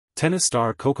Tennis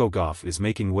star Coco Gauff is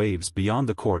making waves beyond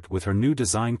the court with her new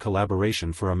design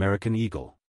collaboration for American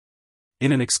Eagle.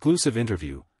 In an exclusive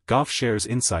interview, Gauff shares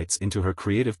insights into her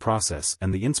creative process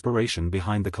and the inspiration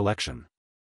behind the collection.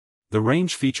 The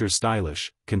range features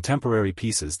stylish, contemporary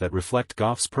pieces that reflect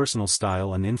Gauff's personal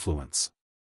style and influence.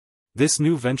 This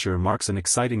new venture marks an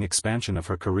exciting expansion of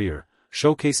her career,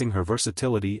 showcasing her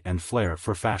versatility and flair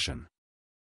for fashion.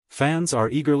 Fans are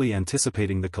eagerly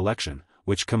anticipating the collection,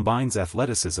 which combines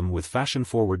athleticism with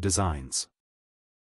fashion-forward designs.